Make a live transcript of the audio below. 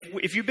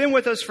if you've been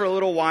with us for a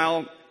little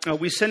while,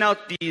 we sent out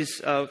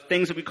these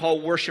things that we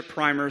call worship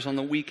primers on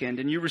the weekend,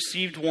 and you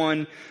received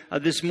one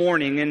this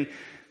morning. And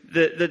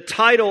the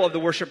title of the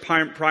worship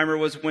primer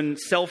was When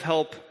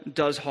Self-Help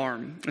Does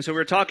Harm. And so we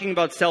were talking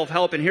about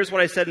self-help, and here's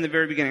what I said in the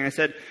very beginning. I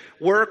said,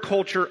 we're a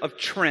culture of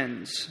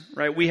trends,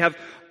 right? We have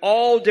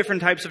all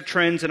different types of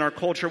trends in our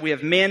culture. We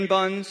have man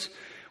buns.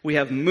 We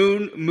have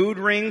mood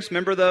rings.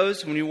 Remember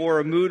those, when you wore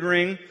a mood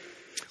ring?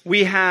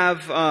 We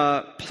have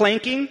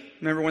planking.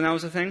 Remember when that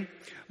was a thing?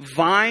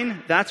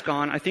 Vine, that's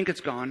gone. I think it's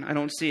gone. I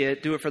don't see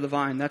it. Do it for the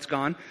Vine. That's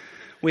gone.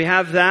 We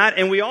have that.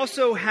 And we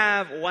also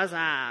have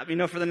WhatsApp. You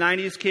know, for the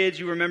 90s kids,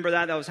 you remember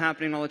that. That was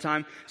happening all the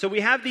time. So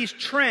we have these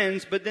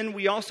trends, but then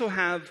we also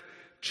have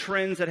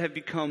trends that have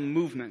become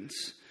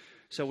movements.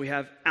 So we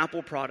have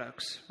Apple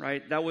products,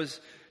 right? That was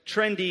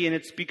trendy and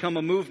it's become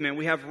a movement.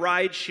 We have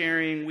ride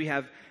sharing. We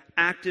have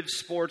active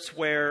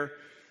sportswear.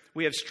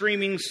 We have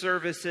streaming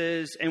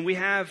services, and we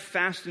have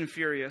Fast and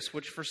Furious,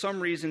 which for some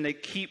reason they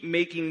keep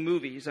making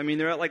movies. I mean,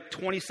 they're at like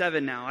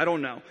 27 now. I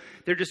don't know.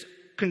 They're just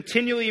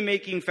continually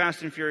making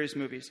Fast and Furious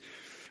movies.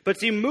 But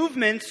see,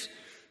 movements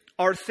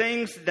are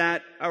things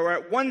that are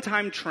at one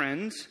time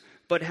trends,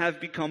 but have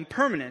become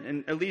permanent,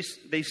 and at least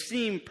they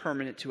seem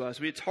permanent to us.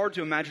 It's hard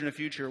to imagine a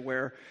future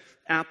where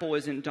Apple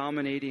isn't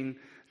dominating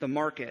the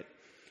market.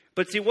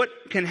 But see, what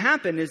can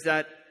happen is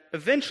that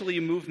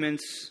eventually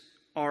movements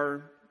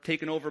are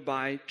taken over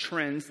by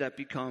trends that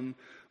become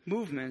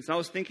movements. And I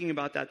was thinking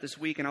about that this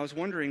week, and I was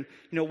wondering,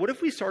 what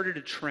if we started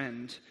a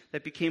trend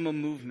that became a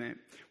movement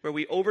where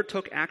we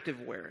overtook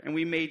activewear and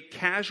we made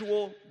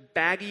casual,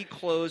 baggy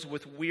clothes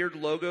with weird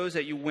logos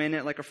that you win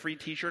at like a free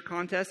t-shirt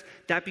contest?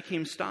 That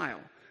became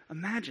style.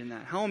 Imagine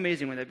that. How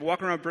amazing would that be?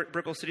 Walking around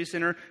Brickell City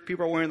Center,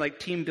 people are wearing like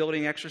team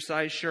building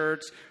exercise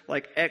shirts,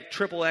 like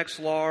triple X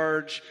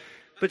large.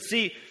 But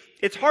see,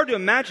 it's hard to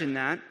imagine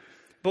that.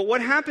 But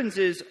what happens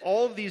is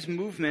all of these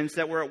movements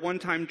that were at one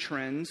time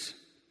trends,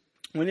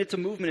 when it's a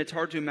movement, it's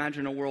hard to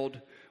imagine a world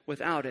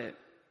without it.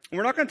 And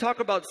we're not going to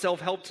talk about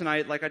self-help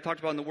tonight like I talked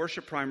about in the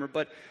worship primer,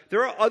 but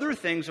there are other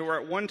things that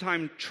were at one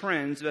time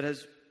trends that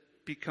has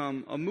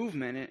become a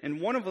movement. And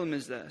one of them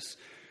is this.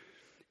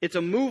 It's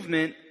a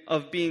movement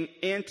of being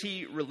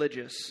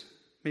anti-religious.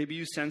 Maybe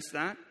you sense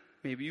that.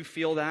 Maybe you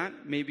feel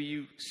that. Maybe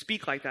you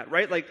speak like that,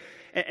 right?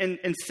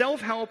 And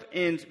self-help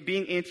and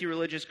being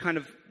anti-religious kind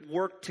of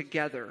work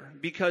together,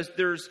 because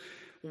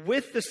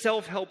with the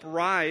self-help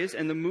rise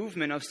and the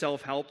movement of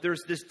self-help,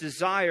 there's this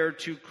desire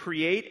to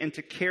create and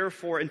to care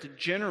for and to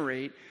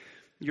generate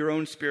your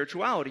own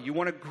spirituality. You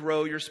want to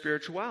grow your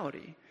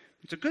spirituality.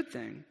 It's a good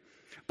thing.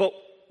 But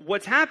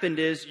what's happened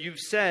is you've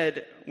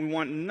said, we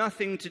want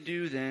nothing to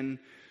do then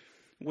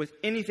with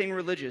anything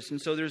religious. And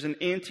so there's an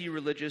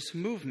anti-religious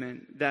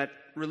movement that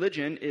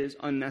religion is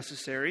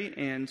unnecessary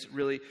and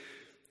really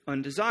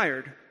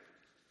undesired.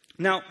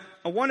 Now,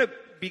 I want to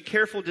be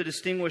careful to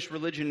distinguish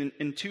religion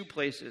in two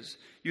places.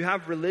 You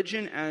have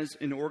religion as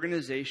an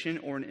organization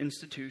or an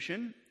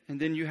institution,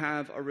 and then you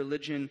have a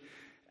religion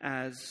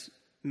as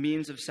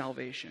means of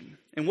salvation.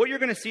 And what you're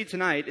going to see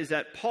tonight is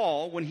that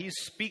Paul, when he's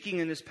speaking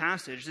in this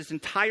passage, this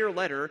entire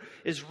letter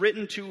is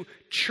written to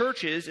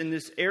churches in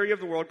this area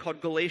of the world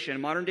called Galatia, in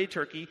modern-day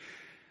Turkey,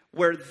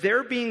 where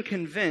they're being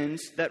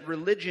convinced that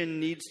religion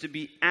needs to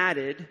be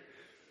added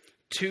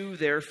to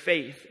their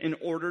faith in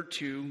order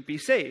to be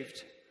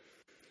saved.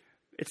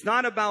 It's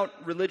not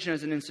about religion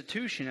as an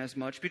institution as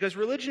much, because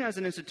religion as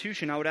an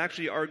institution, I would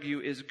actually argue,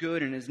 is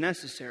good and is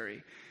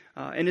necessary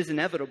and is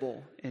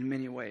inevitable in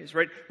many ways,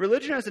 right?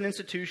 Religion as an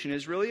institution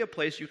is really a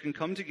place you can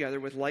come together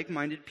with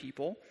like-minded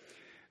people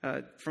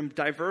from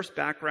diverse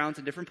backgrounds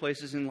and different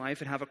places in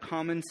life and have a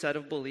common set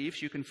of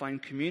beliefs. You can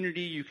find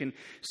community. You can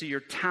see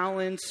your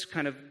talents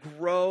kind of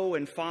grow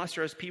and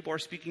foster as people are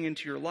speaking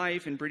into your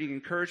life and bringing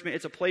encouragement.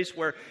 It's a place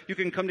where you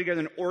can come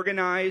together and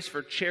organize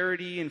for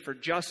charity and for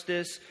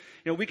justice.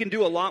 We can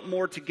do a lot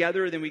more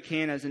together than we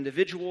can as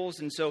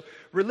individuals. And so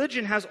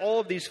religion has all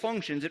of these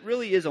functions. It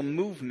really is a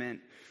movement.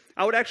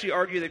 I would actually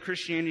argue that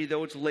Christianity,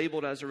 though it's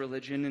labeled as a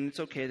religion, and it's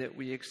okay that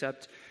we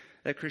accept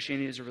that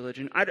Christianity is a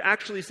religion, I'd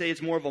actually say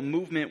it's more of a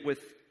movement with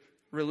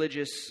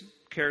religious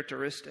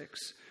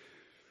characteristics.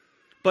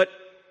 But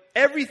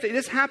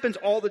this happens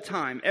all the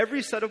time.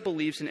 Every set of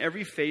beliefs and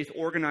every faith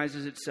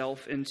organizes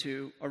itself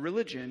into a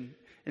religion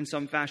in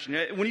some fashion.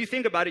 When you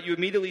think about it, you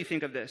immediately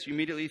think of this. You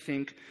immediately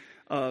think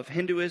of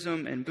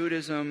Hinduism and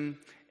Buddhism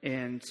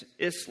and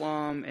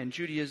Islam and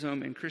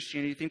Judaism and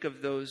Christianity. You think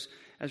of those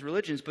as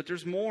religions, but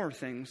there's more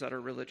things that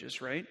are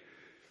religious, right?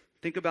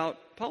 Think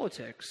about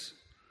politics.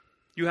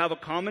 You have a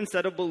common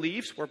set of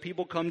beliefs where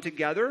people come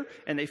together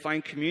and they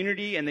find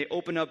community and they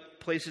open up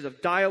places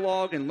of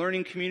dialogue and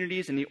learning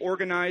communities and they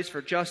organize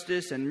for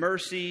justice and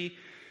mercy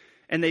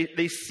and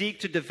they seek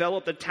to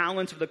develop the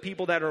talents of the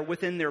people that are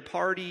within their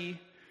party.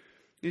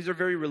 These are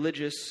very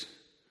religious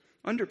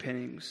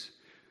underpinnings.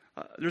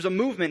 There's a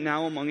movement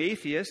now among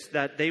atheists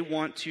that they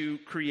want to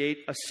create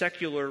a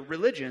secular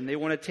religion. They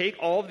want to take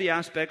all of the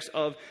aspects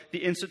of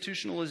the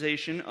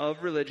institutionalization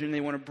of religion.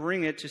 They want to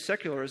bring it to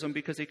secularism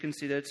because they can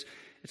see that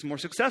it's more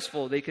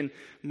successful. They can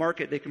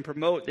market, they can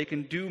promote, they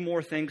can do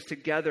more things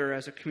together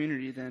as a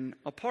community than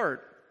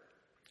apart.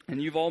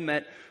 And you've all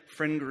met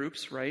friend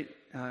groups, right?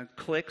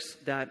 Cliques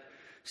that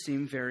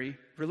seem very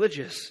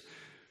religious.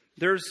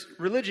 There's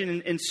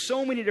religion in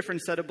so many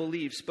different set of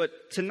beliefs.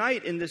 But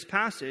tonight in this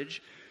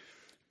passage,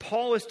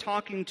 Paul is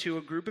talking to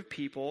a group of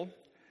people,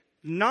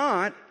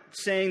 not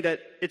saying that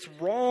it's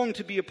wrong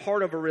to be a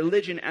part of a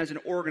religion as an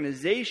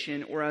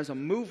organization or as a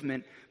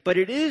movement, but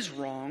it is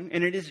wrong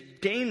and it is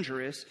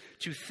dangerous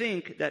to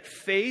think that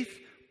faith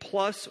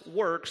plus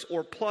works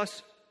or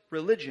plus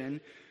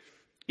religion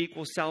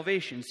equals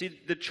salvation. See,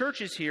 the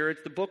churches here,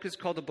 the book is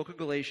called the Book of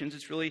Galatians.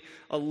 It's really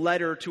a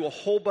letter to a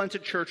whole bunch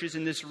of churches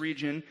in this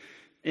region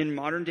in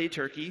modern-day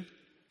Turkey.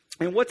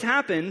 And what's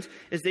happened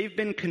is they've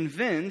been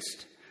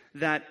convinced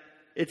that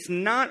it's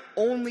not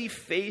only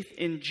faith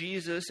in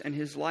Jesus and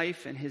his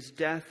life and his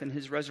death and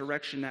his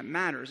resurrection that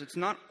matters. It's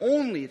not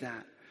only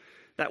that.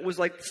 That was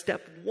like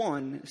step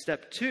one.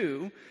 Step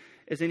two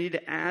is they need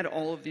to add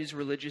all of these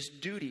religious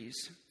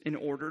duties in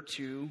order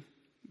to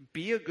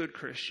be a good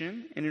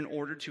Christian and in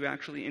order to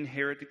actually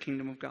inherit the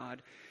kingdom of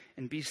God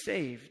and be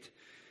saved.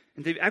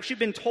 And they've actually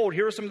been told,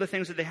 here are some of the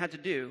things that they had to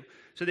do.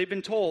 So they've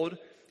been told,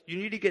 you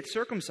need to get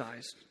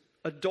circumcised,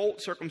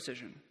 adult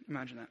circumcision.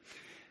 Imagine that.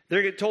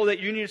 They're told that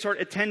you need to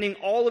start attending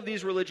all of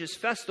these religious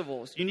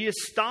festivals. You need to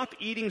stop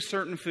eating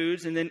certain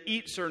foods and then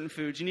eat certain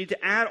foods. You need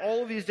to add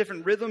all of these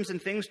different rhythms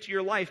and things to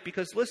your life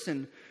because,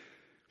 listen,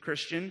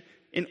 Christian,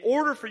 in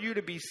order for you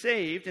to be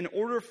saved, in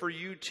order for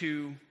you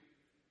to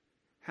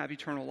have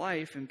eternal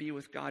life and be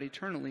with God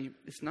eternally,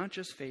 it's not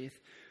just faith,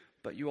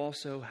 but you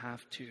also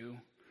have to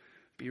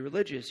be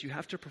religious. You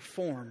have to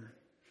perform.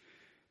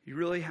 You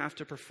really have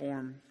to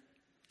perform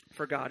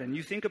for God. And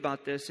you think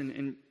about this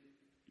and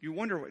you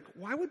wonder,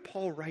 why would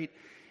Paul write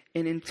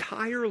an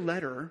entire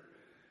letter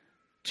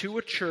to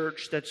a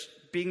church that's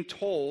being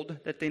told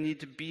that they need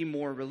to be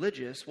more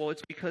religious? Well,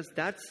 it's because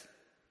that's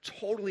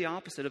totally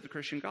opposite of the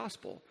Christian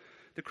gospel.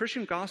 The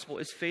Christian gospel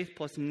is faith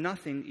plus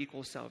nothing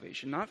equals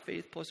salvation. Not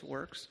faith plus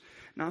works,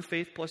 not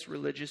faith plus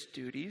religious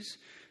duties,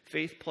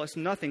 faith plus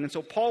nothing. And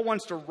so Paul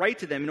wants to write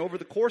to them, and over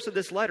the course of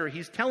this letter,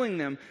 he's telling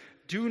them,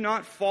 do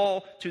not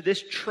fall to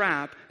this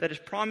trap that is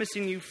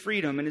promising you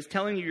freedom and is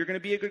telling you you're going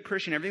to be a good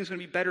Christian. Everything's going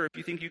to be better if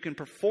you think you can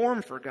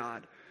perform for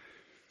God.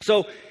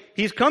 So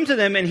he's come to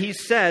them and he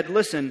said,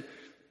 listen,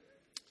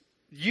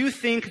 you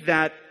think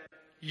that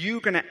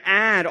you're going to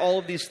add all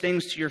of these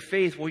things to your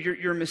faith. Well,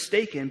 you're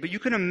mistaken. But you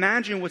can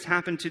imagine what's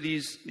happened to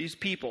these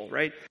people,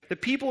 right? The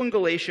people in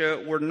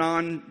Galatia were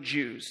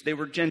non-Jews. They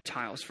were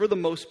Gentiles for the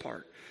most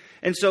part.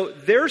 And so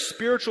their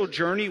spiritual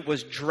journey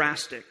was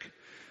drastic.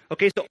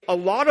 Okay, so a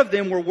lot of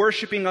them were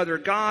worshiping other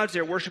gods.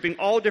 They're worshiping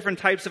all different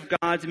types of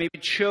gods. They maybe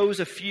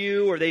chose a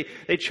few, or they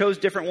chose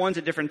different ones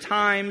at different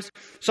times.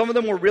 Some of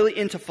them were really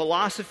into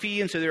philosophy,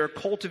 and so they were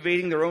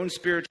cultivating their own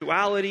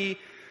spirituality.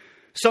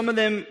 Some of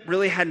them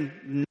really had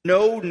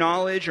no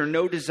knowledge or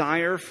no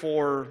desire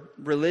for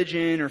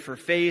religion or for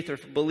faith or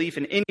for belief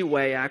in any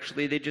way,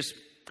 actually. They just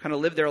kind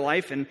of lived their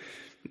life, and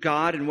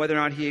God and whether or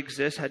not he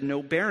exists had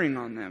no bearing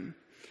on them.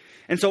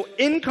 And so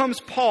in comes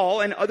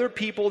Paul and other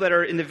people that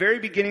are in the very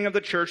beginning of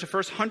the church, the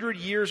first 100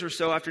 years or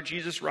so after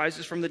Jesus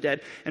rises from the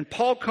dead. And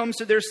Paul comes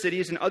to their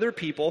cities and other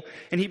people,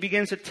 and he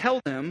begins to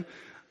tell them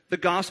the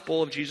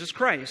gospel of Jesus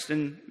Christ.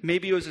 And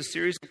maybe it was a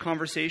series of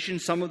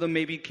conversations. Some of them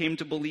maybe came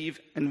to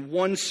believe in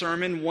one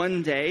sermon,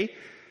 one day,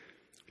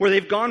 where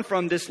they've gone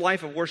from this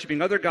life of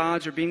worshiping other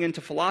gods or being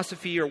into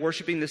philosophy or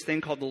worshiping this thing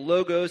called the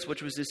Logos,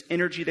 which was this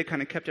energy that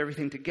kind of kept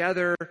everything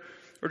together,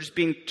 or just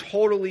being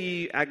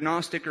totally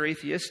agnostic or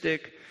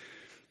atheistic.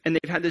 And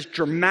they've had this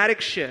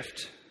dramatic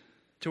shift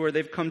to where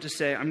they've come to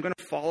say, I'm going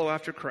to follow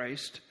after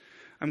Christ.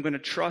 I'm going to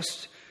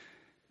trust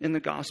in the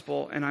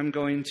gospel, and I'm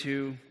going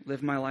to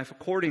live my life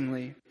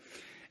accordingly.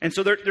 And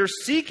so they're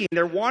seeking,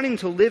 they're wanting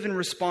to live in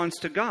response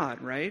to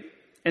God, right?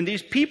 And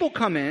these people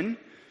come in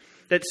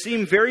that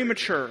seem very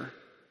mature.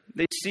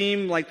 They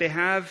seem like they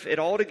have it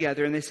all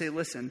together, and they say,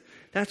 listen,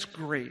 that's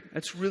great.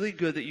 That's really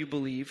good that you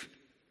believe,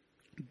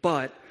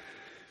 but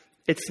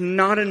it's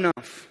not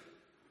enough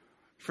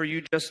for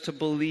you just to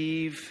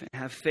believe and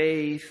have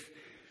faith.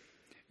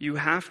 You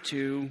have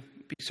to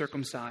be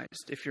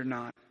circumcised if you're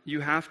not.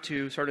 You have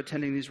to start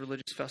attending these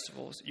religious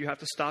festivals. You have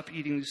to stop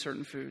eating these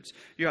certain foods.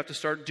 You have to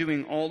start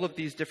doing all of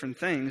these different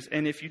things.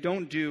 And if you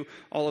don't do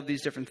all of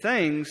these different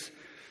things,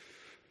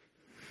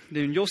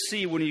 then you'll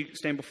see when you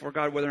stand before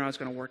God whether or not it's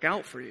going to work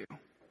out for you.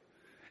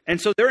 And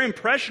so they're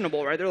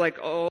impressionable, right? They're like,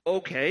 oh,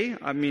 okay.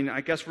 I mean,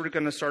 I guess we're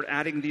going to start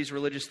adding these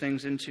religious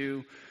things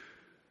into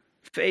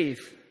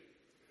faith.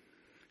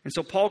 And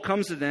so Paul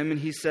comes to them and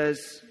he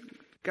says,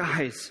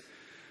 guys,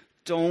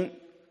 don't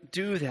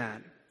do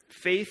that.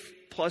 Faith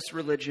plus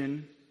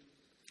religion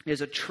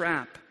is a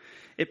trap.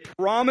 It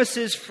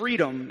promises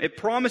freedom. It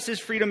promises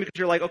freedom because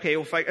you're like, okay,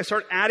 well, if I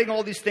start adding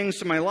all these things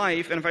to my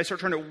life, and if I start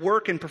trying to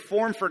work and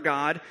perform for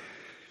God,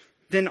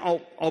 then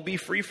I'll be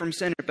free from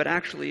sin. But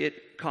actually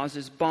it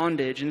causes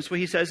bondage. And that's what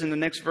he says in the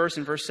next verse,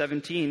 in verse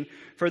 17.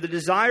 For the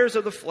desires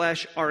of the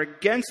flesh are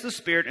against the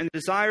Spirit, and the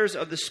desires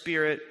of the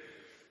Spirit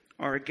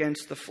are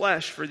against the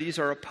flesh, for these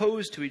are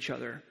opposed to each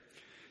other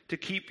to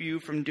keep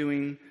you from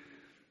doing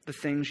the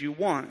things you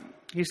want.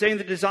 He's saying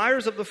the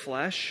desires of the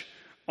flesh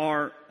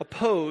are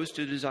opposed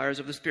to the desires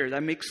of the Spirit.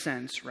 That makes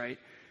sense, right?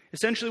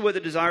 Essentially what the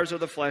desires of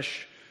the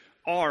flesh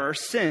are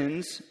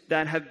sins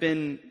that have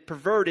been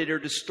perverted or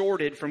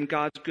distorted from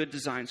God's good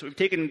design. So we've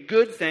taken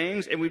good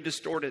things and we've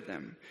distorted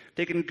them.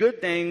 Taken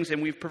good things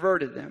and we've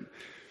perverted them.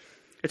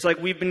 It's like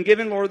we've been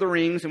given Lord of the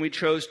Rings and we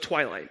chose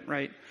Twilight,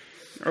 right?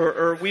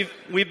 Or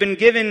we've been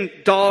given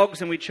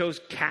dogs and we chose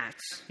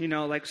cats. You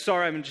know, like,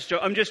 sorry, I'm just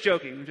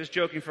joking. I'm just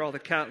joking for all the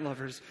cat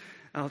lovers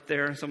out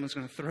there. Someone's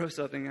going to throw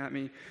something at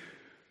me.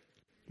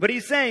 But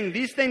he's saying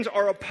these things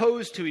are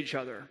opposed to each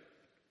other.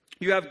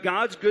 You have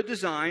God's good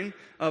design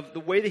of the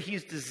way that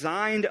he's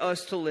designed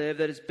us to live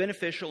that is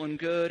beneficial and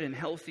good and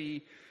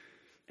healthy.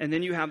 And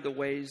then you have the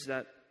ways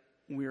that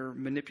we're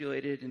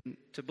manipulated and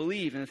to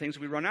believe and the things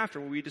we run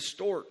after where we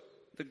distort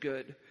the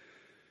good.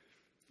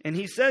 And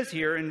he says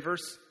here in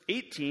verse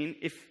 18,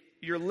 if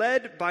you're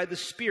led by the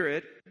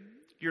Spirit,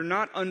 you're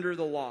not under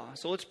the law.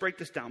 So let's break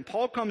this down.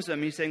 Paul comes to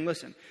them, he's saying,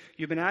 listen,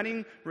 you've been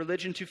adding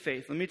religion to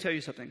faith. Let me tell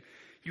you something.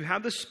 You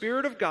have the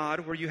Spirit of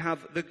God where you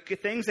have the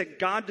things that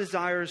God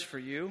desires for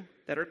you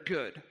that are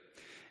good.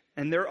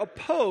 And they're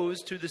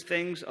opposed to the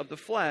things of the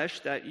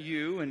flesh that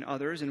you and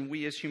others and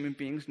we as human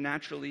beings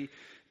naturally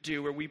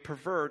do, where we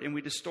pervert and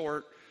we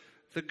distort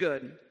the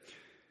good.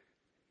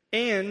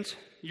 And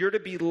you're to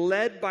be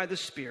led by the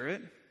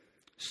Spirit,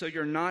 so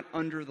you're not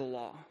under the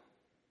law.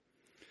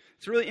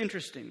 It's really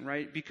interesting,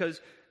 right? Because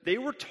they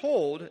were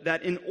told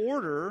that in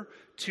order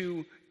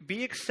to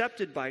be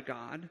accepted by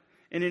God,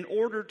 and in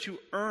order to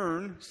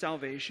earn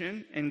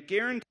salvation and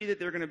guarantee that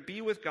they're going to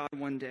be with God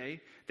one day,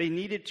 they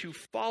needed to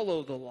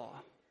follow the law.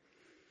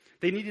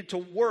 They needed to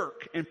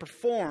work and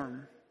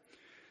perform.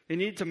 They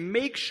needed to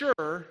make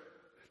sure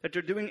that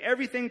they're doing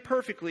everything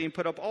perfectly and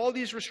put up all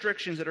these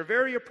restrictions that are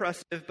very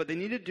oppressive, but they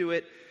need to do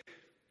it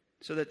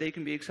so that they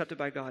can be accepted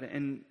by God.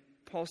 And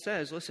Paul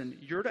says, listen,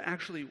 you're to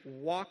actually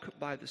walk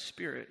by the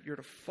Spirit. You're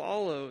to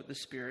follow the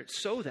Spirit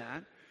so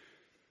that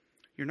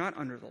you're not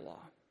under the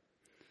law.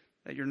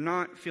 That you're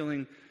not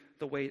feeling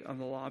the weight of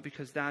the law,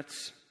 because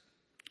that's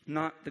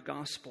not the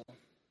gospel.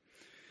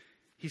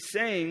 He's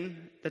saying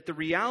that the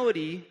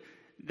reality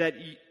that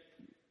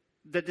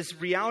this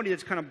reality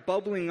that's kind of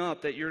bubbling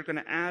up, that you're going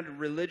to add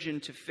religion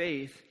to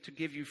faith to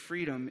give you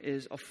freedom,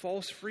 is a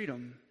false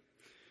freedom.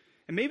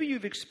 And maybe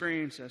you've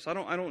experienced this. I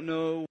don't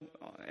know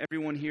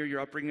everyone here,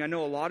 your upbringing. I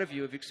know a lot of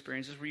you have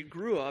experienced this, where you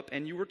grew up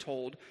and you were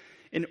told,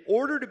 in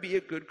order to be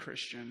a good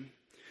Christian,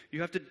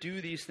 you have to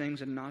do these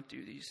things and not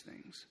do these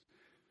things.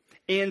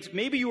 And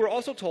maybe you were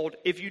also told,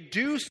 if you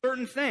do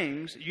certain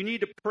things, you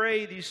need to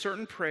pray these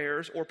certain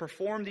prayers or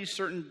perform these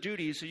certain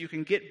duties so you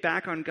can get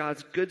back on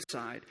God's good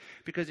side.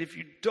 Because if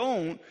you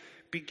don't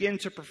begin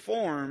to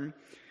perform,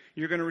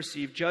 you're going to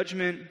receive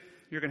judgment,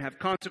 you're going to have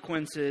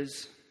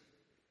consequences,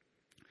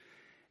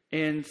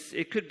 and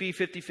it could be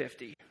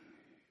 50-50.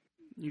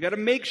 You got to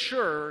make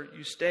sure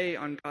you stay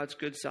on God's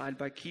good side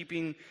by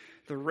keeping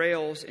the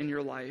rails in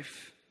your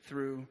life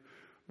through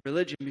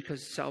religion,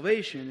 because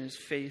salvation is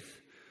faith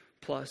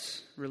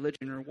plus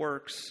religion or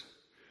works.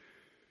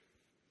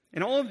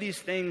 And all of these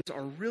things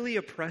are really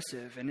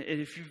oppressive. And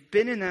if you've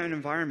been in that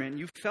environment,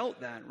 you've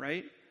felt that,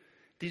 right?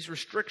 These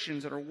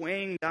restrictions that are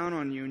weighing down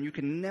on you and you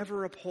can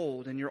never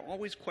uphold. And you're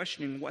always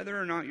questioning whether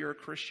or not you're a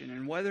Christian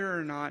and whether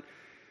or not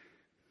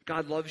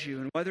God loves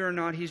you and whether or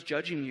not he's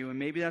judging you. And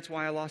maybe that's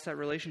why I lost that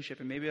relationship.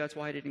 And maybe that's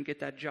why I didn't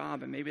get that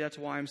job. And maybe that's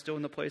why I'm still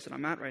in the place that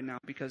I'm at right now,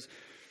 because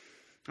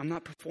I'm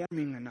not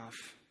performing enough.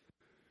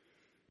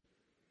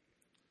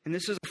 And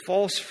this is a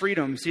false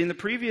freedom. See, in the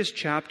previous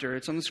chapter,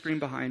 it's on the screen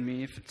behind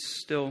me. If it's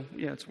still,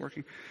 it's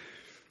working.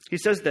 He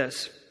says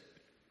this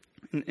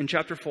in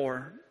chapter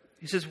 4.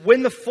 He says,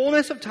 when the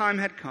fullness of time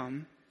had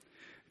come,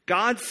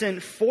 God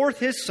sent forth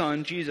his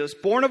Son, Jesus,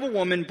 born of a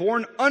woman,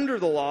 born under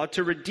the law,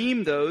 to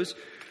redeem those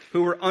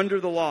who were under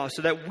the law,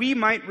 so that we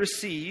might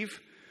receive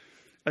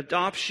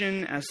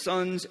adoption as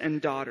sons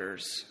and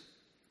daughters.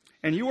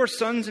 And you are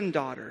sons and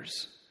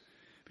daughters,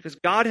 because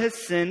God has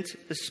sent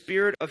the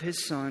Spirit of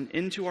his Son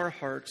into our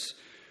hearts,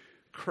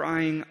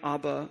 crying,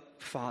 Abba,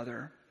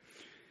 Father.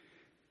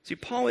 See,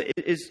 Paul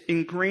is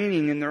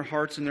ingraining in their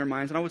hearts and their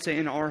minds, and I would say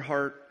in our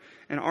heart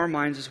and our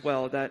minds as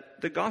well,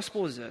 that the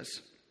gospel is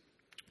this,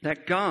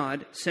 that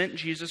God sent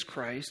Jesus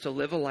Christ to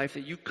live a life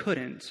that you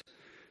couldn't,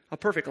 a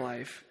perfect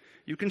life.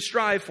 You can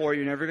strive for,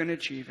 you're never going to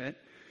achieve it.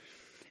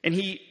 And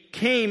he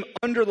came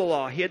under the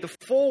law. He had the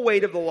full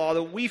weight of the law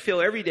that we feel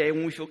every day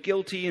when we feel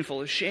guilty and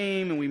full of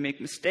shame and we make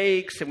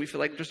mistakes and we feel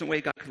like there's no way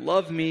God could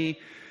love me.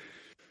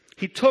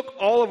 He took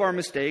all of our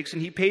mistakes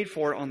and he paid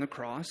for it on the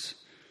cross.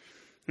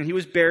 And he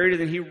was buried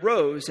and then he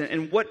rose.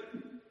 And what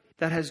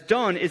that has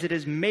done is it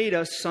has made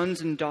us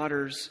sons and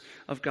daughters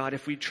of God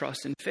if we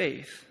trust in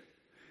faith.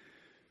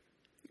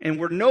 And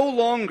we're no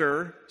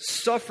longer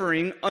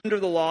suffering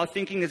under the law,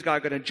 thinking, is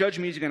God going to judge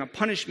me? Is he going to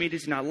punish me?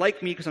 Does he not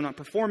like me because I'm not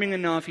performing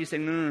enough? He's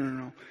saying,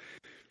 no.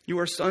 You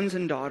are sons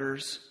and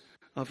daughters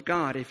of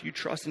God if you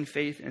trust in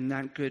faith in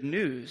that good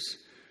news.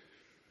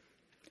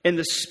 And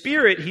the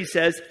Spirit, he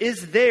says,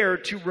 is there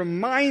to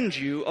remind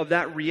you of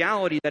that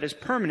reality that is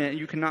permanent and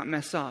you cannot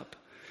mess up.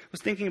 I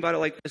was thinking about it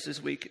like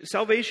this week.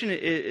 Salvation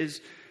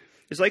is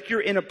like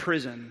you're in a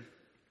prison.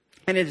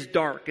 And it's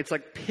dark. It's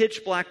like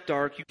pitch black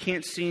dark. You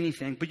can't see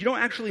anything. But you don't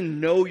actually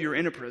know you're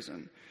in a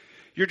prison.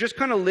 You're just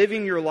kind of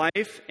living your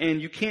life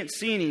and you can't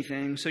see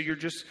anything. So you're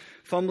just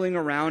fumbling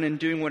around and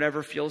doing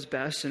whatever feels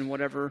best and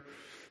whatever,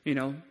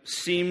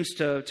 seems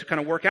to kind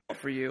of work out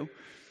for you.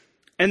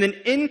 And then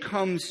in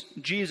comes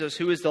Jesus,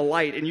 who is the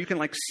light, and you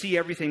can see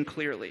everything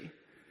clearly.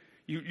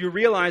 You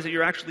realize that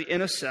you're actually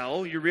in a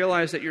cell. You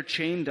realize that you're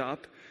chained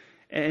up.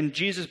 And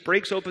Jesus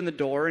breaks open the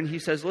door and he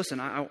says,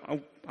 listen, I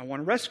want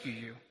to rescue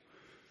you.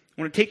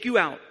 I want to take you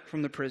out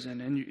from the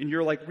prison. And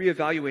you're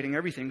reevaluating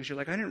everything because you're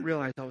I didn't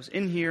realize I was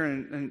in here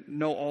and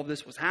know all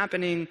this was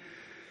happening.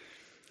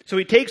 So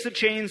he takes the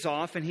chains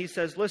off and he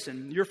says,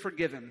 listen, you're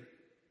forgiven.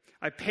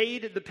 I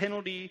paid the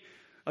penalty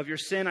of your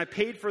sin. I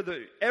paid for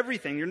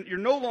everything. You're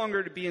no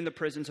longer to be in the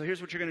prison. So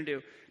here's what you're going to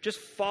do. Just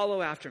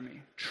follow after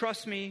me.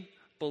 Trust me.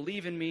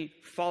 Believe in me.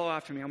 Follow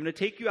after me. I'm going to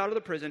take you out of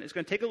the prison. It's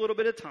going to take a little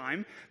bit of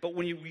time. But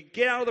when we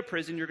get out of the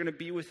prison, you're going to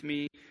be with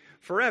me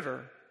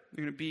forever.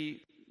 You're going to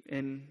be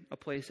in a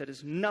place that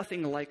is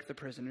nothing like the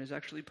prison. It is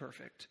actually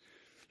perfect.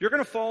 You're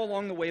going to fall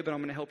along the way, but I'm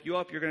going to help you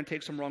up. You're going to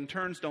take some wrong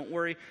turns. Don't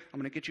worry. I'm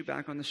going to get you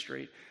back on the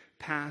straight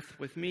path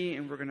with me,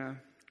 and we're going to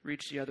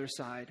reach the other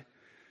side.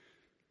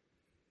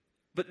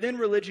 But then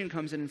religion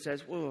comes in and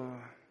says, whoa,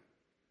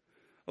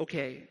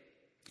 okay,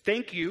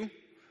 thank you,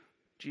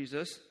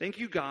 Jesus. Thank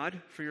you,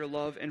 God, for your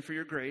love and for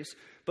your grace.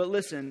 But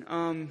listen,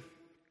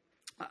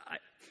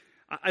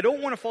 I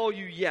don't want to follow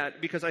you yet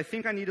because I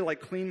think I need to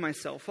clean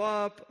myself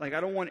up. I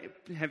don't want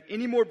to have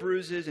any more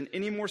bruises and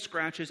any more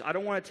scratches. I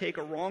don't want to take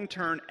a wrong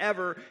turn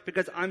ever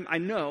because I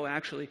know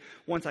actually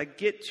once I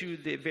get to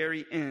the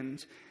very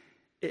end,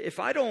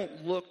 if I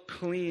don't look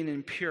clean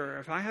and pure,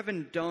 if I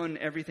haven't done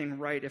everything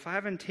right, if I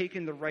haven't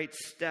taken the right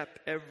step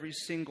every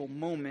single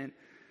moment,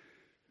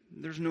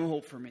 there's no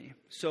hope for me.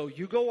 So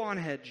you go on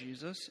ahead,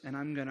 Jesus, and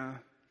I'm going to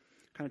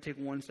kind of take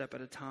one step at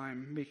a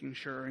time, making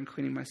sure and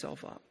cleaning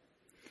myself up.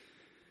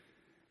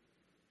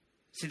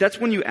 See, that's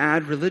when you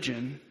add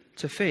religion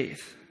to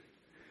faith.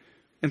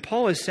 And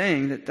Paul is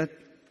saying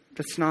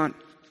that's not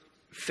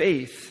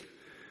faith.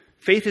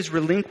 Faith is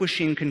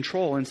relinquishing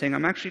control and saying,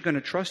 I'm actually going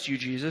to trust you,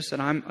 Jesus,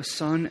 that I'm a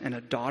son and a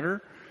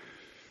daughter,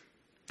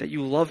 that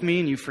you love me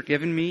and you've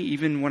forgiven me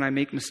even when I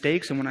make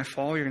mistakes, and when I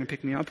fall, you're going to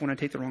pick me up. When I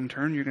take the wrong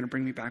turn, you're going to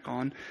bring me back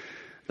on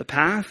the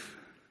path.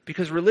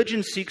 Because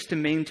religion seeks to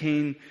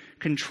maintain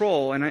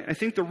control. And I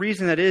think the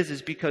reason that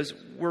is because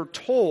we're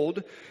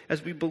told,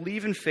 as we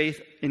believe in faith,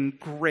 in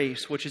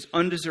grace, which is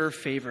undeserved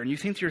favor. And you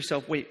think to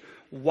yourself, wait,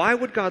 why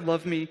would God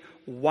love me?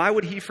 Why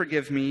would he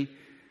forgive me?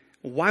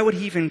 Why would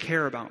he even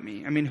care about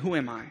me? I mean, who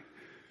am I?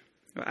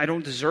 I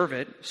don't deserve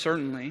it,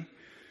 certainly.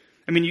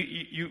 I mean,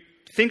 you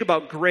think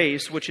about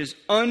grace, which is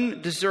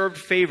undeserved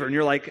favor, and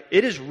you're like,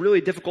 it is really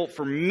difficult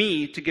for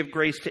me to give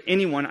grace to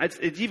anyone.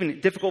 It's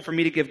even difficult for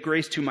me to give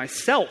grace to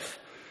myself.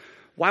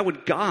 Why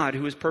would God,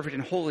 who is perfect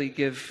and holy,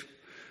 give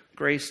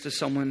grace to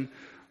someone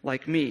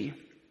like me?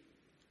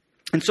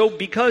 And so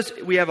because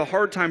we have a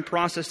hard time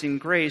processing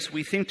grace,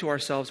 we think to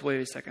ourselves,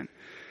 wait a second,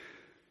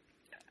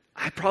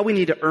 I probably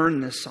need to earn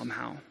this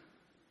somehow.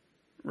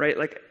 Right?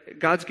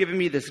 God's given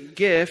me this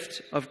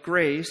gift of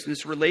grace,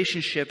 this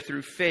relationship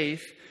through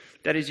faith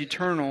that is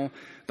eternal,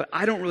 but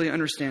I don't really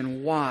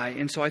understand why.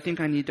 And so I think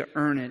I need to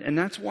earn it. And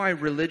that's why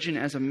religion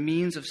as a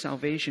means of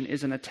salvation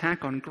is an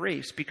attack on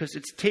grace, because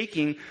it's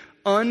taking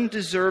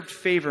undeserved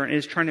favor and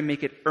is trying to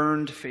make it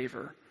earned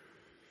favor.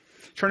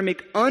 Trying to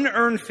make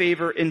unearned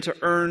favor into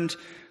earned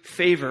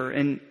favor.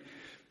 And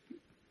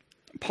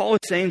Paul is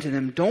saying to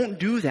them, don't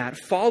do that.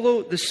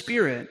 Follow the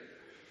Spirit.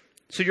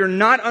 So you're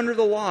not under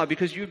the law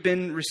because you've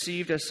been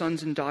received as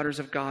sons and daughters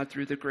of God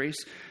through the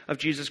grace of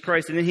Jesus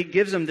Christ. And then he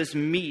gives them this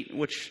meat,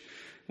 which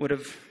would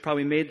have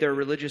probably made their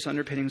religious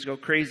underpinnings go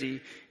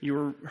crazy.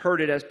 You heard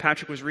it as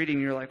Patrick was reading,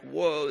 and you're like,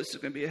 whoa, this is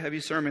going to be a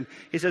heavy sermon.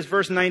 He says,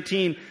 verse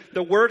 19,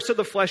 the works of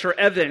the flesh are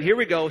evident. Here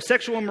we go.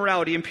 Sexual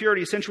immorality,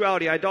 impurity,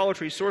 sensuality,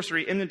 idolatry,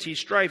 sorcery, enmity,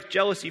 strife,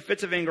 jealousy,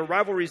 fits of anger,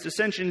 rivalries,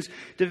 dissensions,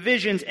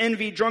 divisions,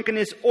 envy,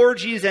 drunkenness,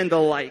 orgies, and the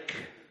like.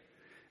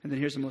 And then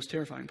here's the most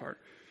terrifying part.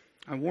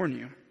 I warn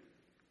you,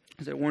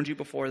 as I warned you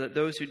before, that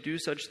those who do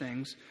such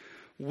things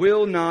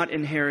will not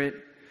inherit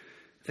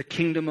the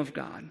kingdom of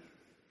God.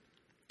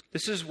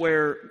 This is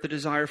where the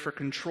desire for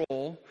control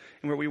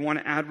and where we want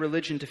to add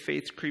religion to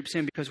faith creeps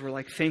in, because we're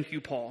like, thank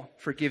you, Paul,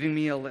 for giving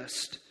me a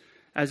list.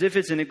 As if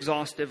it's an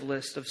exhaustive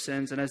list of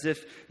sins, and as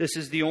if these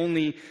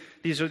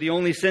are the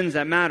only sins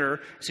that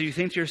matter. So you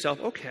think to yourself,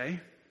 okay,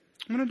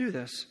 I'm going to do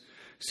this.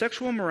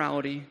 Sexual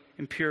immorality,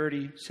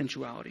 impurity,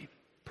 sensuality.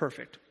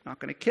 Perfect. Not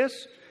going to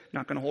kiss.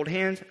 Not going to hold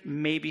hands,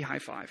 maybe high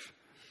five.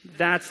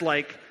 That's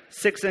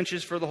 6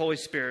 inches for the Holy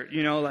Spirit.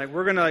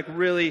 We're going to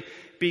really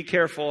be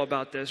careful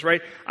about this,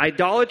 right?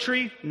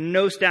 Idolatry,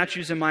 no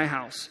statues in my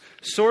house.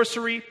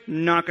 Sorcery,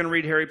 not going to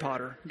read Harry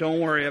Potter. Don't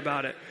worry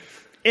about it.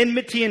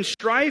 Enmity and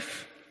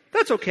strife,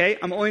 that's okay.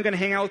 I'm only going to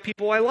hang out with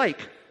people I like.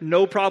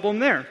 No problem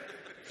there.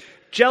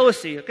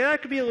 Jealousy, okay,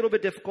 that could be a little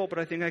bit difficult, but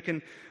I think I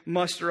can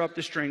muster up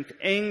the strength.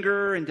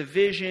 Anger and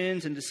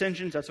divisions and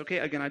dissensions, that's okay.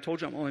 Again, I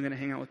told you I'm only going to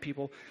hang out with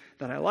people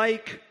that I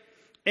like.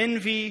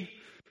 Envy,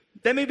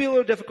 that may be a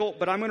little difficult,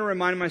 but I'm going to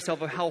remind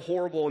myself of how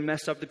horrible and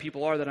messed up the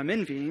people are that I'm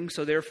envying,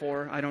 so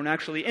therefore I don't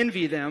actually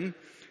envy them.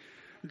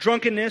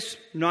 Drunkenness,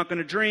 not going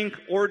to drink.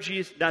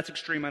 Orgies, that's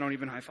extreme, I don't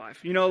even high five.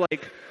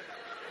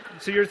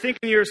 So you're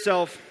thinking to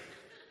yourself,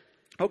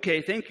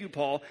 okay, thank you,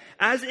 Paul.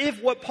 As if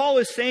what Paul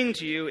is saying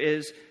to you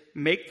is,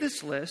 make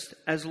this list.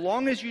 As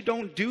long as you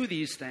don't do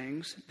these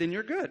things, then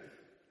you're good.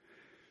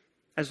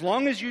 As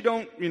long as you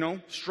don't,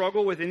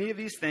 struggle with any of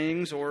these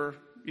things or,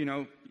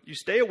 you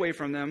stay away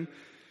from them,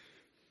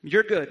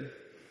 you're good.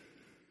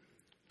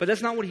 But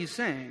that's not what he's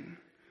saying.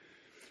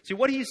 See,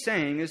 what he's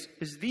saying is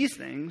these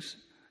things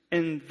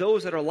and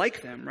those that are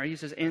like them, right? He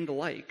says, and the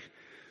like.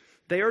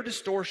 They are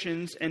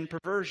distortions and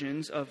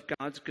perversions of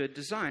God's good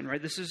design, right?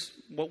 This is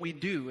what we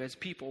do as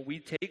people. We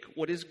take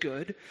what is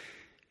good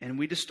and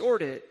we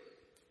distort it.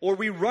 Or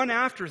we run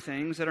after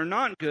things that are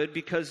not good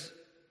because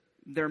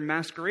they're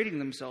masquerading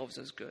themselves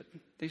as good.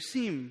 They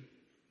seem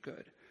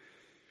good.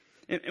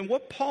 And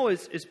what Paul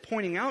is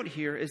pointing out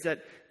here is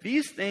that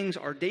these things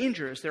are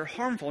dangerous. They're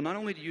harmful, not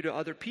only to you, to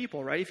other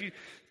people, right? If you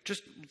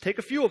just take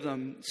a few of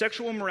them.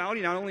 Sexual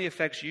immorality not only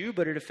affects you,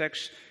 but it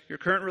affects your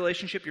current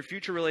relationship, your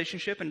future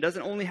relationship, and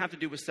doesn't only have to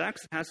do with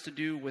sex. It has to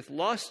do with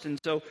lust, and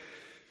so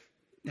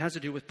it has to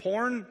do with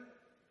porn.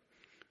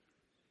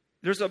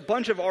 There's a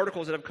bunch of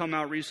articles that have come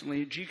out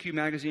recently, GQ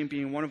magazine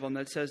being one of them,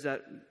 that says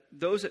that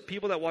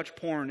people that watch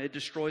porn, it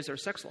destroys their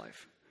sex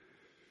life.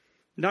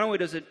 Not only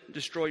does it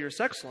destroy your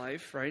sex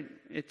life, right?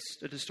 It's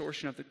a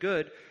distortion of the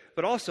good,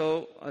 but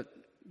also a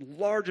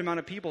large amount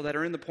of people that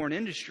are in the porn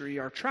industry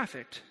are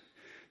trafficked.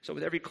 So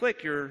with every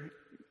click, you're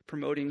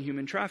promoting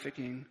human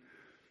trafficking,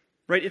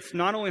 right? It's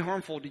not only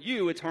harmful to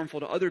you, it's harmful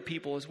to other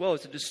people as well.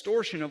 It's a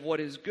distortion of what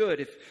is good.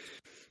 If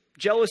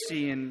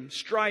jealousy and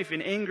strife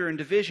and anger and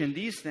division,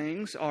 these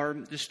things are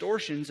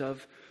distortions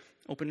of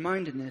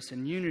open-mindedness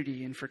and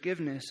unity and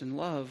forgiveness and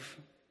love.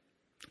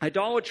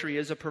 Idolatry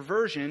is a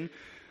perversion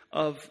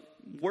of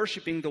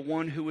worshiping the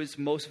one who is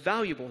most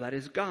valuable, that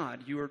is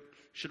God. You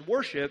should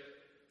worship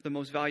the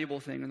most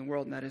valuable thing in the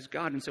world, and that is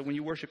God. And so when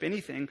you worship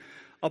anything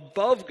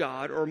above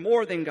God or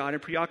more than God,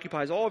 it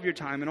preoccupies all of your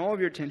time and all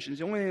of your attention. It's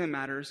the only thing that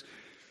matters.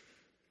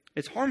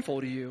 It's harmful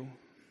to you,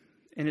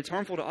 and it's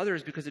harmful to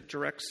others because it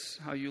directs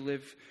how you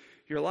live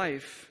your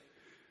life.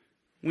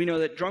 We know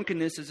that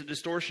drunkenness is a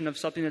distortion of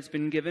something that's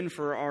been given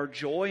for our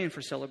joy and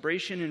for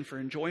celebration and for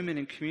enjoyment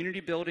and community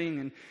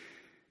building,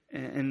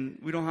 and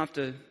we don't have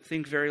to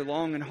think very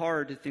long and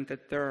hard to think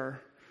that there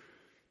are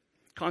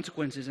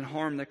consequences and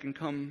harm that can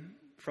come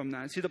from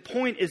that. See, the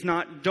point is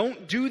not,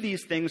 don't do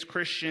these things,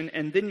 Christian,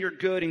 and then you're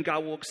good and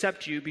God will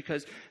accept you,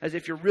 because as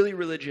if you're really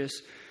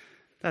religious,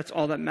 that's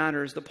all that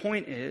matters. The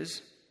point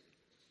is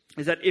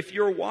that if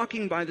you're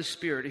walking by the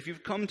Spirit, if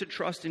you've come to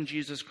trust in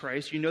Jesus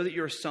Christ, you know that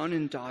you're a son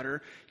and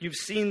daughter, you've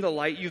seen the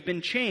light, you've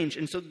been changed.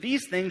 And so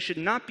these things should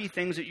not be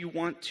things that you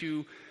want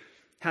to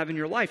have in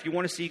your life. You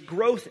want to see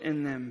growth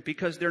in them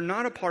because they're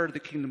not a part of the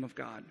kingdom of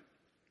God.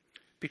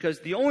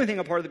 Because the only thing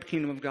a part of the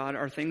kingdom of God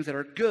are things that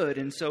are good.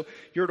 And so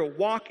you're to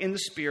walk in the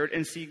Spirit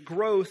and see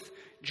growth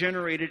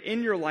generated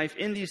in your life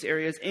in these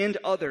areas and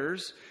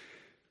others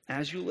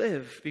as you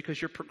live,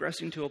 because you're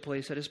progressing to a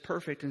place that is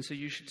perfect. And so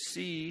you should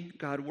see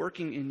God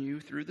working in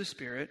you through the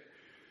Spirit,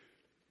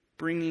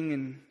 bringing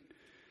in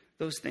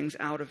those things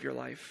out of your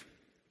life.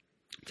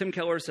 Tim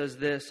Keller says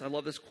this. I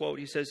love this quote.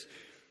 He says,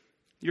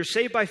 "You're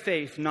saved by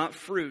faith, not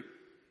fruit,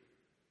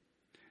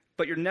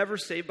 but you're never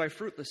saved by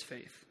fruitless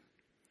faith.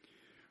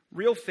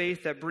 Real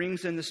faith that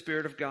brings in the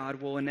Spirit of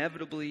God will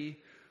inevitably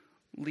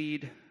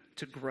lead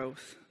to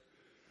growth."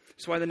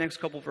 That's why the next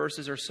couple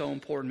verses are so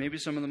important. Maybe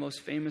some of the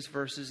most famous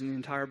verses in the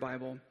entire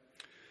Bible.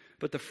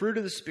 But the fruit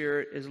of the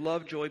Spirit is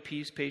love, joy,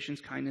 peace,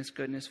 patience, kindness,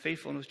 goodness,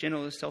 faithfulness,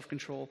 gentleness,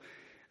 self-control.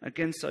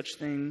 Against such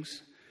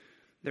things,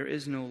 there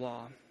is no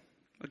law.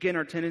 Again,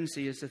 our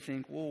tendency is to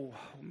think, whoa,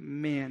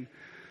 man,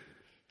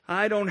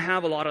 I don't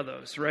have a lot of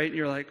those, right? And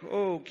you're like,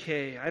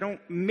 okay,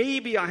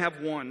 maybe I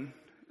have one,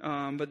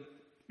 but,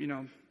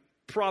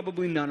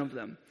 probably none of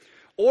them.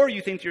 Or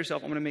you think to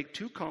yourself, I'm going to make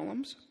 2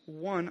 columns.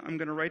 One, I'm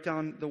going to write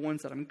down the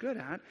ones that I'm good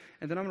at,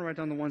 and then I'm going to write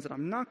down the ones that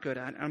I'm not good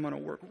at, and I'm going to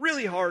work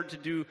really hard to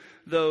do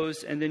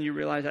those, and then you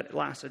realize that it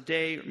lasts a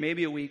day,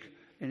 maybe a week,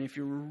 and if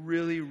you're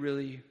really,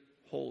 really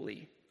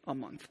holy, a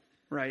month,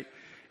 right?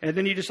 And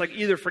then you just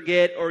either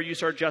forget or you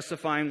start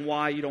justifying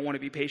why you don't want to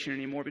be patient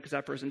anymore because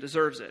that person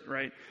deserves it,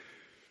 right?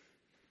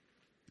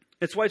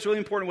 That's why it's really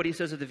important what he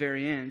says at the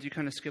very end. You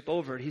kind of skip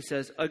over it. He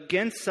says,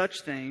 against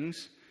such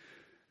things,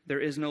 there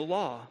is no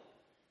law.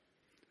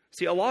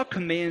 See, a law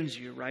commands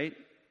you, right?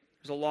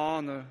 There's a law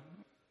on the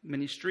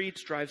many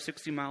streets, drive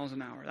 60 miles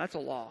an hour. That's a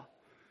law.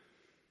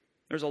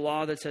 There's a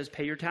law that says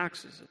pay your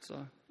taxes. It's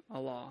a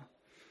law.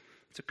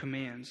 It's a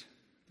command.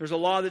 There's a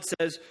law that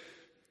says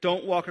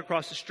don't walk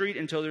across the street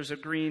until there's a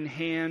green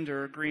hand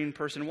or a green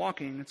person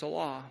walking. It's a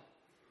law.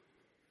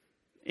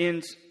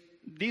 And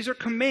these are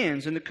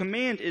commands, and the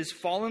command is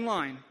fall in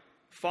line.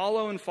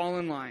 Follow and fall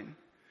in line.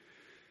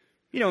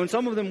 And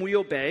some of them we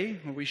obey,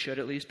 or we should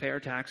at least pay our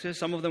taxes.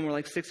 Some of them were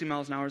like 60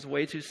 miles an hour is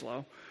way too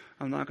slow.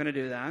 I'm not going to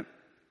do that.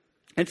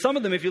 And some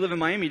of them, if you live in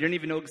Miami, you didn't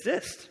even know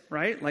exist,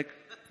 right? Like,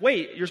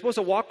 wait, you're supposed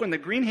to walk with the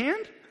green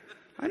hand?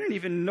 I didn't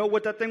even know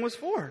what that thing was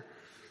for.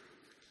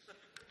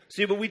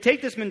 See, but we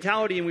take this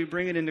mentality and we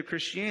bring it into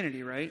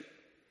Christianity, right?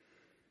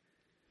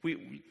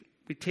 We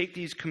take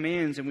these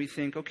commands and we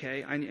think,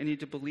 okay, I need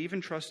to believe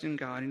and trust in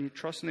God. I need to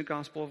trust in the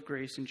gospel of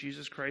grace in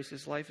Jesus Christ,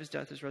 his life, his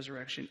death, his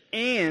resurrection.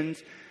 And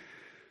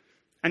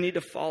I need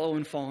to follow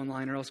and fall in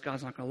line, or else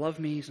God's not going to love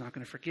me. He's not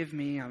going to forgive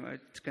me.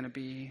 It's going to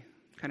be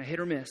kind of hit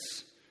or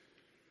miss.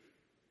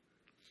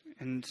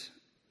 And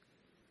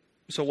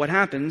so what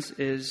happens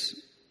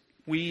is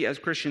we as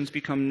Christians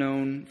become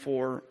known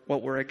for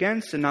what we're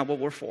against and not what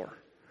we're for.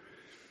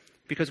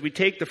 Because we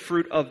take the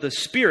fruit of the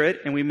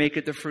Spirit and we make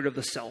it the fruit of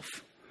the self.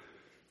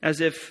 As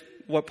if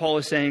what Paul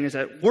is saying is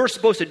that we're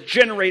supposed to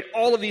generate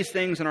all of these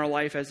things in our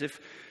life as if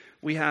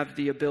we have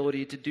the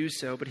ability to do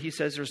so. But he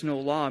says there's no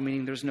law,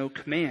 meaning there's no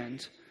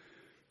command.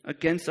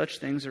 Against such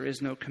things there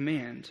is no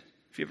command.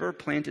 If you've ever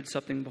planted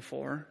something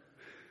before,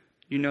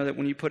 you know that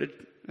when you put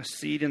a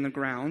seed in the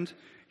ground,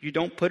 you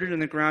don't put it in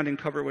the ground and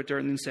cover it with dirt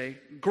and then say,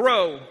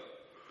 grow,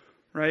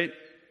 right?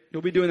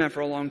 You'll be doing that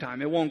for a long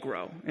time. It won't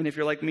grow. And if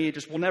you're like me, it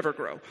just will never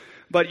grow.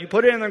 But you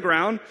put it in the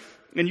ground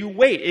and you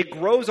wait. It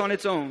grows on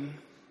its own.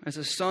 As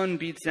the sun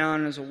beats down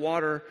and as the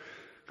water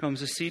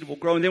comes, the seed will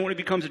grow. And then when it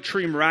becomes a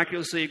tree,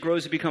 miraculously it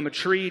grows to become a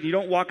tree. And you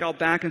don't walk out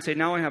back and say,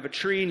 now I have a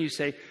tree. And you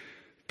say,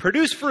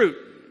 produce fruit.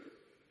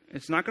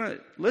 It's not going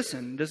to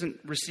listen. It doesn't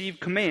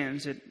receive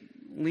commands. It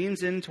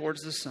leans in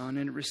towards the sun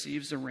and it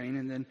receives the rain.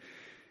 And then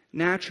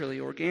naturally,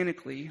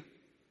 organically,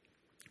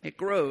 it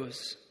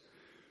grows.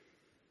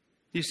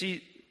 You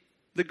see,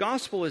 the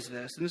gospel is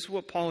this, and this is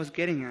what Paul is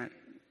getting at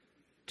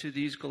to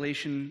these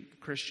Galatian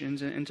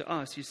Christians and to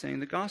us. He's saying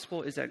the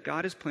gospel is that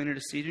God has planted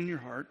a seed in your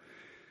heart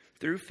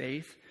through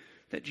faith,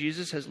 that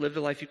Jesus has lived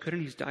a life you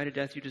couldn't, he's died a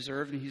death you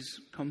deserved, and he's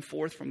come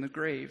forth from the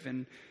grave.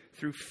 And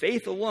through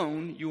faith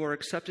alone, you are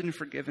accepted and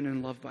forgiven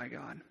and loved by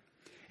God.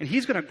 And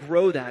he's going to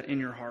grow that in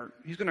your heart.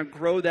 He's going to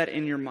grow that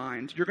in your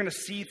mind. You're going to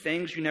see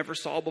things you never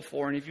saw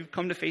before. And if you've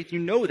come to faith, you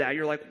know that.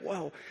 You're like,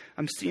 whoa,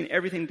 I'm seeing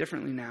everything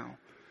differently now.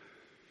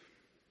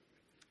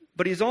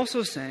 But he's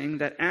also saying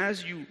that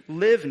as you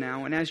live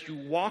now and as you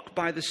walk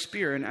by the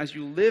Spirit and as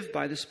you live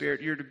by the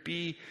Spirit, you're to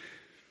be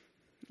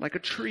like a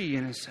tree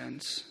in a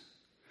sense.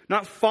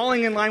 Not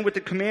falling in line with the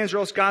commands or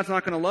else God's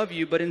not going to love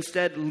you, but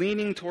instead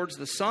leaning towards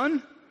the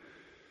sun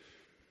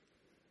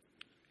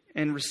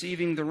and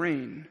receiving the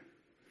rain.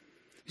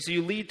 So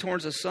you lead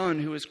towards the Son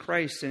who is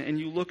Christ, and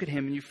you look at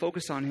him and you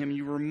focus on him and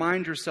you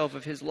remind yourself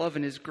of his love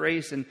and his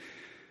grace, and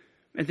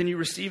then you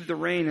receive the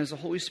rain, as the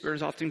Holy Spirit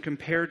is often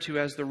compared to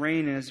as the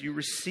rain. And as you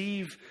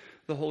receive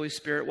the Holy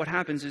Spirit, what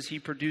happens is he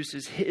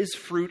produces his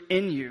fruit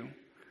in you.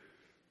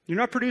 You're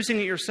not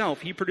producing it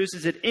yourself. He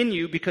produces it in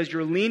you because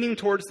you're leaning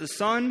towards the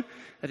Son,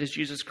 that is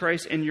Jesus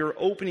Christ, and you're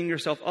opening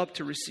yourself up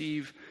to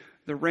receive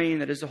the rain,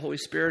 that is the Holy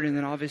Spirit, and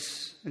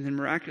then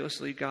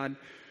miraculously God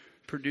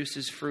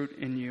produces fruit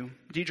in you.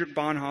 Dietrich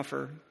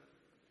Bonhoeffer,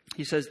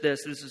 he says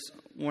this is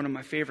one of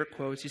my favorite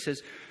quotes. He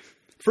says,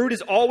 fruit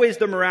is always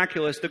the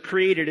miraculous, the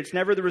created. It's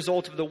never the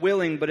result of the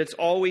willing, but it's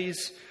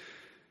always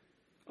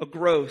a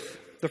growth.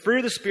 The fruit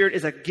of the Spirit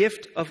is a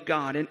gift of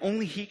God, and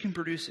only he can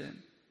produce it.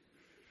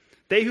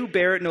 They who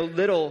bear it know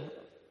little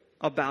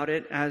about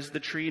it as the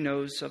tree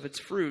knows of its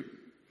fruit.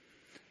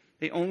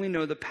 They only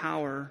know the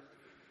power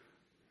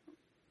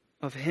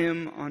of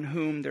him on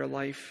whom their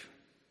life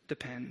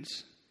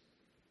depends.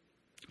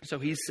 So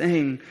he's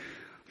saying,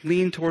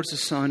 lean towards the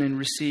Son and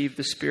receive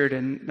the Spirit.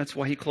 And that's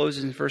why he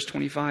closes in verse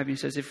 25. He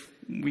says, if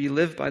we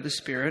live by the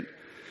Spirit,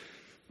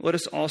 let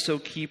us also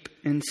keep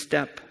in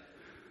step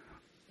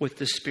with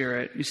the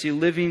Spirit. You see,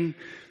 living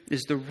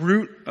is the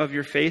root of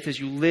your faith as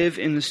you live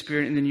in the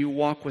Spirit and then you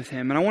walk with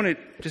him. And I want to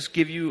just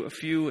give you a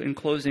few, in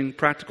closing,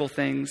 practical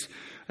things.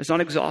 It's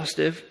not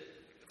exhaustive,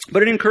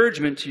 but an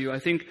encouragement to you. I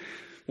think,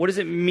 what does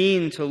it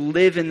mean to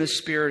live in the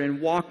Spirit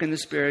and walk in the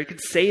Spirit? I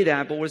could say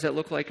that, but what does that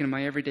look like in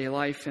my everyday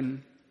life?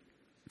 And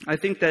I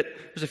think that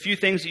there's a few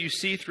things that you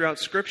see throughout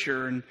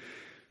Scripture. And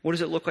what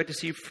does it look like to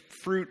see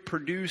fruit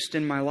produced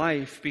in my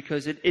life?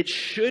 Because it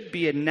should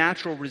be a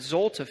natural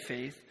result of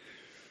faith,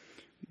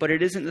 but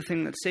it isn't the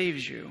thing that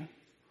saves you.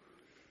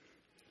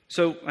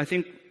 So I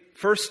think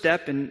first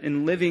step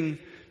in living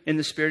in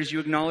the Spirit is you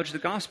acknowledge the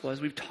gospel,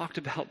 as we've talked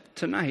about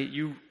tonight.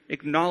 You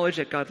acknowledge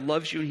that God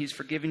loves you and he's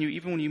forgiven you.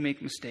 Even when you make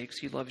mistakes,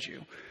 he loves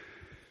you.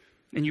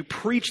 And you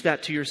preach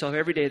that to yourself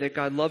every day, that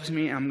God loves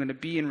me. I'm going to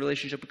be in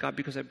relationship with God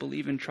because I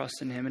believe and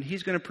trust in him. And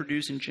he's going to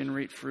produce and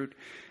generate fruit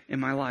in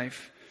my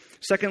life.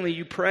 Secondly,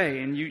 you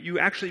pray. And you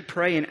actually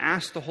pray and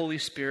ask the Holy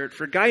Spirit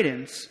for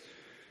guidance.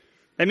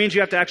 That means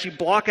you have to actually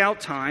block out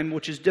time,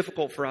 which is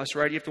difficult for us,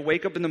 right? You have to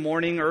wake up in the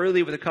morning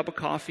early with a cup of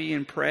coffee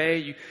and pray.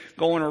 You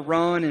go on a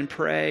run and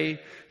pray.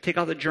 Take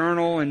out the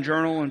journal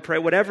and pray.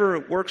 Whatever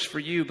works for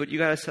you, but you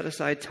got to set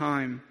aside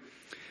time.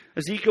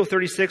 Ezekiel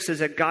 36 says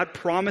that God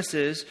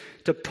promises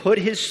to put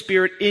his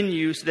Spirit in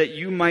you so that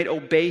you might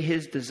obey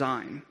his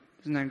design.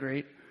 Isn't that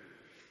great?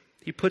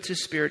 He puts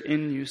his Spirit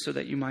in you so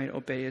that you might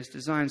obey his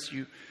design. So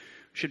you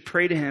should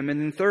pray to him. And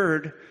then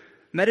third,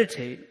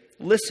 meditate.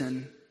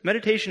 Listen.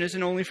 Meditation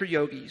isn't only for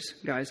yogis,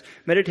 guys.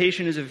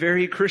 Meditation is a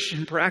very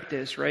Christian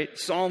practice, right?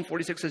 Psalm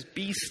 46 says,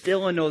 "Be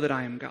still and know that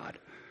I am God."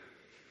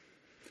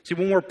 See,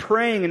 when we're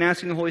praying and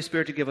asking the Holy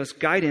Spirit to give us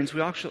guidance,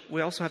 we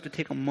also have to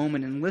take a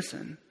moment and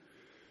listen.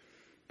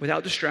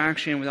 Without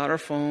distraction, without our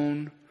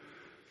phone.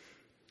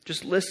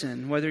 Just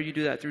listen, whether you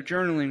do that through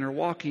journaling or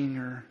walking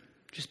or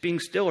just being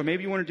still, or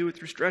maybe you want to do it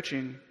through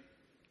stretching.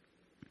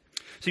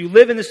 So you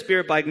live in the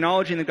Spirit by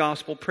acknowledging the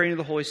gospel, praying to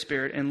the Holy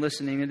Spirit, and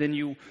listening. And then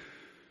you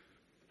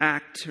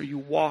act, or you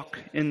walk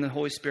in the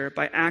Holy Spirit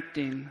by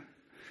acting.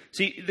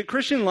 See, the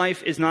Christian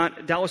life is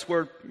not, Dallas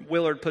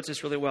Willard puts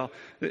this really well.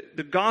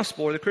 The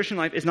gospel, or the Christian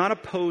life, is not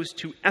opposed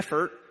to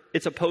effort.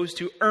 It's opposed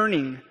to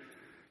earning.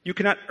 You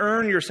cannot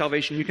earn your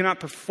salvation. You cannot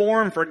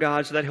perform for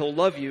God so that he'll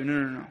love you.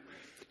 No.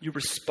 You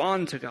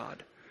respond to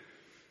God.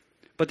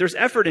 But there's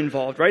effort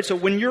involved, right? So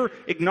when you're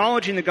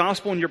acknowledging the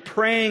gospel and you're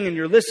praying and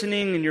you're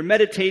listening and you're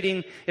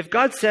meditating, if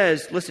God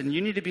says, listen,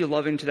 you need to be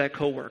loving to that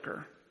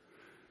coworker,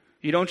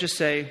 you don't just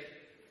say,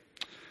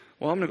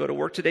 well, I'm going to go to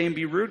work today and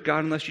be rude,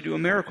 God, unless you do a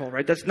miracle,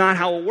 right? That's not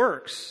how it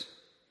works.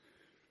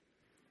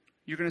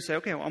 You're going to say,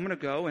 okay, well, I'm going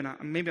to go and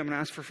maybe I'm going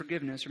to ask for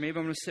forgiveness, or maybe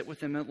I'm going to sit with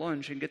them at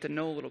lunch and get to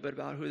know a little bit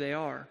about who they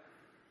are.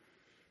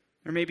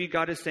 Or maybe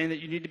God is saying that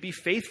you need to be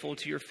faithful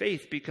to your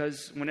faith,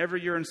 because whenever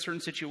you're in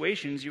certain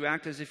situations, you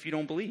act as if you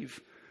don't believe.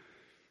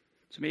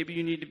 So maybe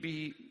you need to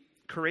be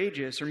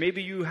courageous, or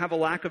maybe you have a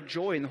lack of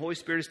joy and the Holy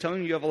Spirit is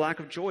telling you have a lack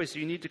of joy. So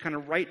you need to kind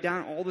of write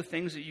down all the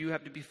things that you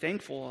have to be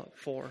thankful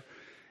for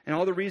and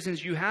all the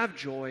reasons you have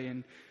joy.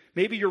 And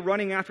maybe you're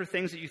running after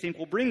things that you think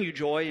will bring you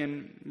joy,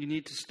 and you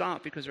need to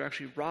stop because they're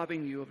actually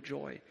robbing you of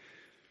joy.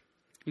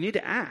 You need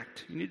to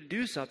act. You need to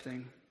do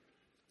something.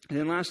 And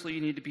then lastly,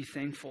 you need to be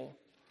thankful,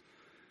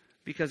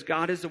 because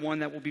God is the one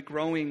that will be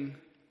growing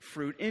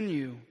fruit in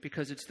you,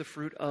 because it's the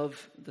fruit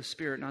of the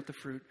Spirit, not the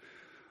fruit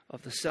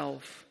of the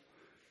self.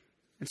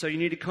 And so you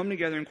need to come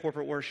together in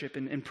corporate worship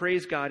and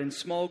praise God in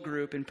small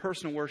group, in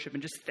personal worship,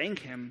 and just thank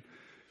him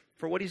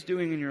for what he's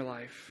doing in your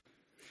life.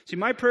 See,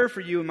 my prayer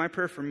for you and my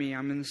prayer for me,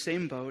 I'm in the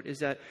same boat, is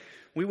that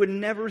we would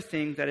never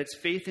think that it's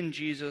faith in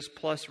Jesus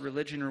plus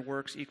religion or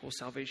works equals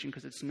salvation,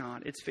 because it's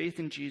not. It's faith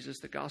in Jesus,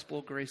 the gospel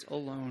of grace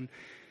alone,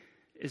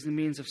 is the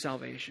means of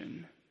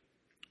salvation.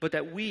 But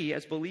that we,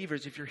 as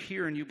believers, if you're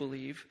here and you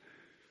believe,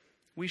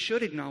 we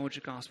should acknowledge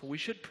the gospel. We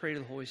should pray to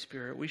the Holy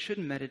Spirit. We should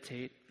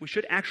meditate. We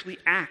should actually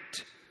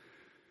act.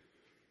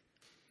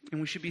 And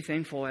we should be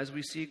thankful as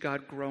we see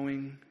God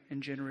growing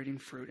and generating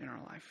fruit in our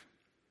life.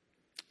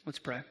 Let's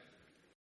pray.